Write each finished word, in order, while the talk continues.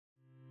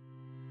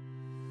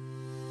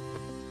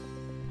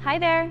Hi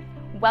there,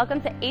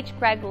 welcome to H.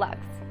 Greg Lux.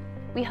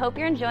 We hope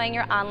you're enjoying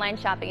your online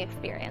shopping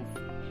experience.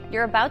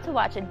 You're about to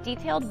watch a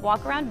detailed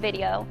walk-around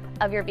video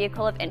of your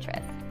vehicle of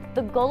interest.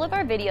 The goal of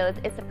our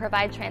videos is to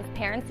provide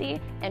transparency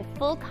and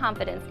full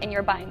confidence in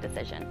your buying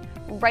decision,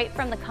 right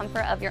from the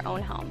comfort of your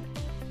own home.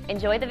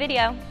 Enjoy the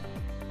video.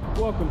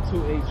 Welcome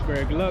to H.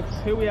 Greg Lux.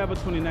 Here we have a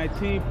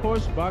 2019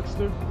 Porsche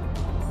Boxster.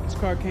 This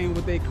car came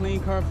with a clean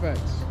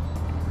Carfax.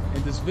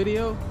 In this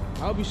video,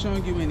 I'll be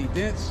showing you any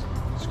dents,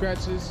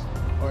 scratches,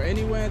 or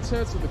any wear and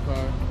tear to the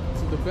car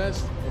to the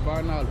best of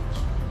our knowledge.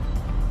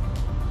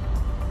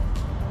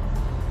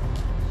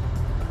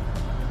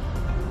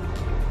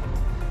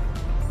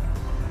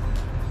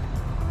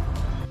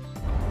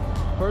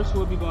 First,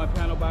 we'll be going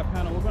panel by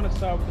panel. We're going to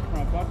start with the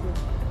front bumper.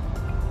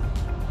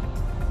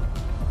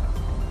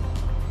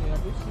 Okay, I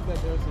do see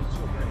that there's a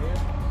chip right here.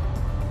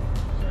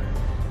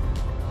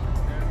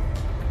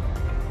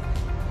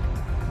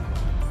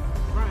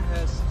 Front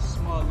has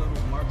small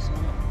little marks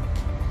on it.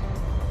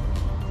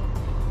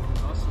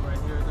 Also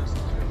right here, there's a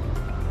chip.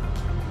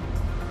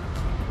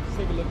 Let's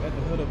take a look at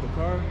the hood of the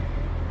car.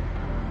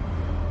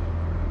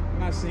 I'm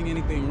not seeing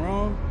anything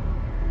wrong.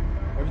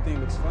 Everything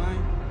looks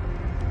fine.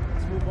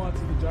 Let's move on to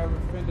the driver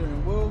fender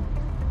and wheel.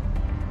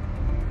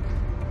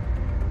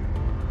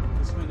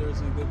 This fender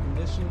is in good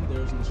condition.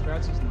 There's no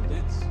scratches, no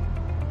dents.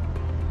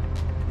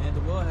 And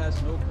the wheel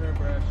has no curb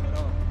rash at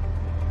all.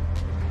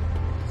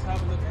 Let's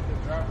have a look at the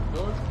driver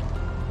door.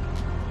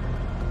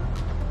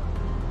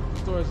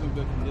 The door is in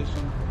good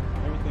condition.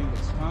 Everything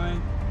looks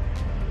fine.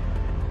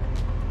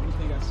 Only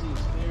thing I see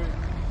is here.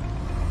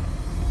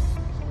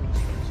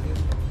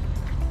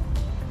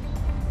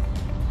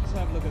 Let's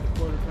have a look at the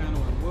quarter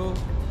panel and wheel.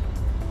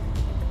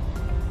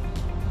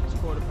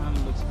 Quarter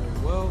panel looks very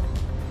well,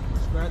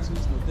 no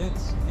scratches, no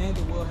dents, and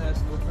the wheel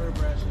has no curb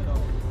rash at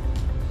all.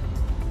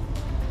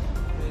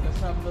 Okay, let's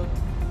have a look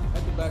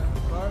at the back of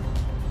the car.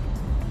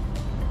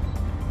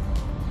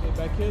 Okay,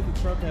 back here the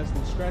truck has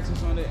no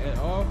scratches on it at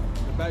all.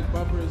 The back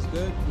bumper is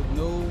good with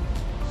no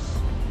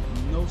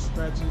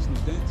scratches, no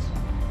dents.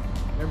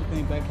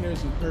 Everything back here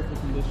is in perfect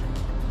condition.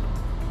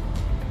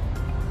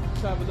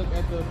 Let's have a look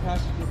at the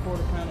passenger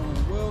quarter panel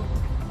and wheel.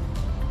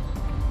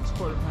 This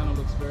quarter panel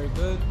looks very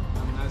good.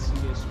 I'm not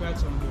seeing a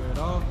scratch on here at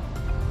all,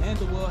 and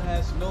the wheel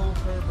has no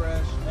curb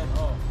rash at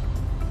all.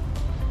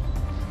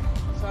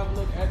 Let's have a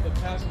look at the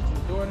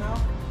passenger door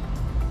now.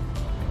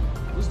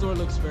 This door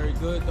looks very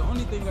good. The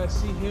only thing I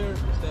see here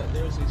is that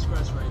there's a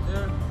scratch right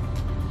there.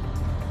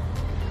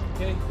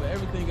 Okay, but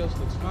everything else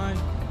looks fine.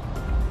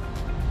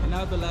 And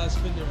now the last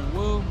fender and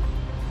wheel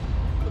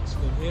looks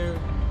good here.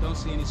 Don't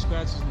see any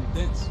scratches and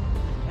dents,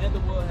 and the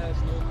wheel has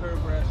no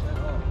curb rash at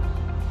all.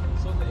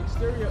 So the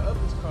exterior of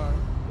this car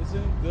is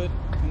in good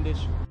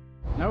condition.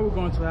 Now we're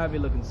going to have a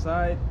look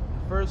inside.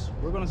 First,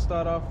 we're going to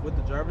start off with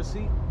the driver's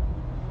seat.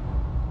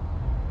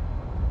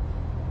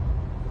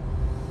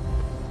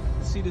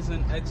 The seat is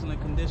in excellent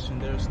condition.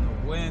 There's no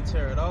wear and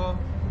tear at all.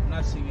 I'm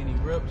not seeing any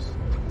rips.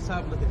 Let's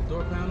have a look at the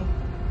door panel.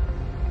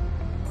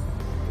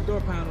 The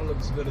door panel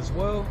looks good as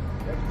well.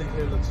 Everything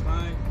here looks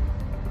fine.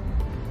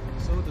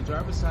 So the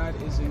driver's side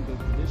is in good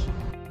condition.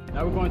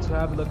 Now we're going to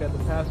have a look at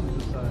the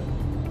passenger side.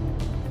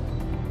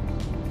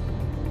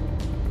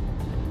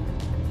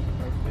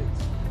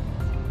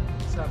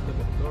 Let's have a look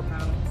at the door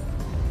panel.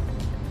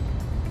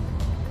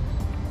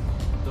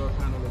 The door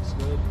panel looks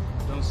good.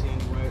 Don't see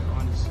any wear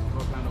on this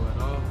door panel at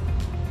all.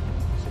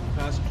 So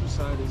the passenger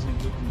side is in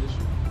good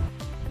condition.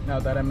 Now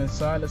that I'm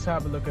inside, let's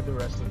have a look at the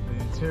rest of the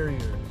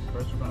interior.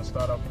 First, we're going to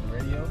start off with the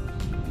radio.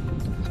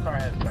 This car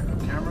has a backup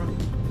camera.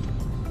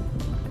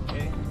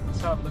 Okay,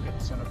 let's have a look at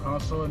the center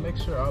console and make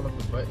sure all of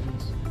the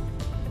buttons.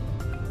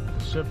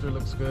 The shifter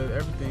looks good.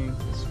 Everything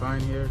is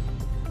fine here.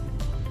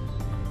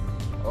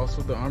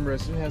 Also, the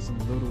armrest, it has a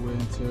little wear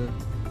and tear,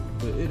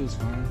 but it is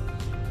fine.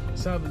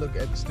 Let's have a look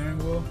at the steering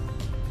wheel.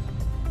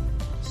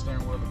 The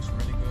steering wheel looks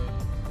really good.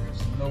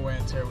 There's no wear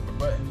and tear with the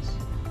buttons.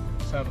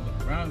 Let's have a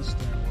look around the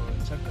steering wheel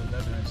and check the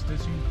leather and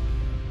stitching.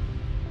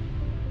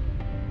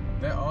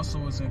 That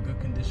also is in good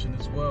condition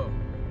as well,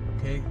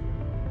 okay?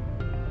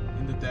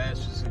 And the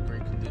dash is in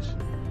great condition.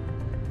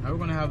 Now we're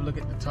gonna have a look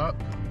at the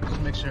top,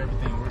 just make sure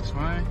everything works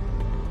fine.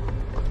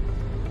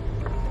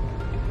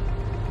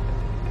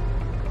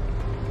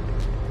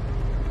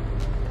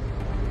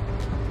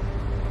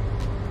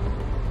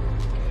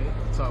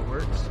 Top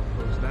works,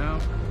 goes down,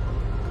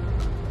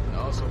 and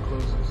also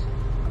closes.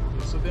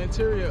 So the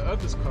interior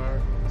of this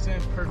car is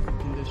in perfect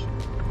condition.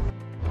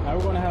 Now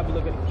we're going to have a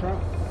look at the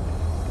trunk.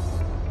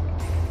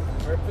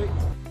 Perfect.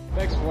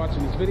 Thanks for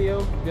watching this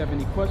video. If you have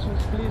any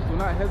questions, please do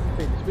not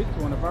hesitate to speak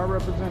to one of our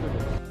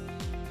representatives.